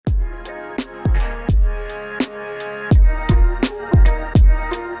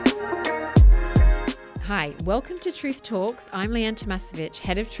Hi, welcome to Truth Talks. I'm Leanne Tomasevich,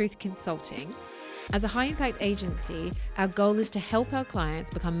 Head of Truth Consulting. As a high-impact agency, our goal is to help our clients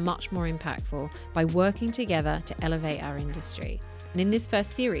become much more impactful by working together to elevate our industry. And in this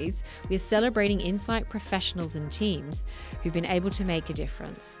first series, we are celebrating insight professionals and teams who've been able to make a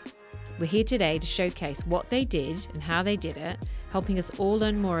difference. We're here today to showcase what they did and how they did it, helping us all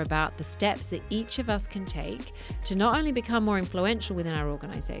learn more about the steps that each of us can take to not only become more influential within our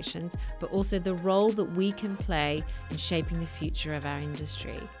organizations, but also the role that we can play in shaping the future of our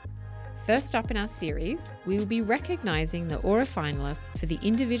industry. First up in our series, we will be recognizing the Aura finalists for the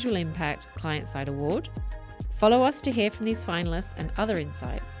Individual Impact Client Side Award. Follow us to hear from these finalists and other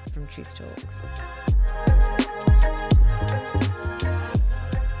insights from Truth Talks.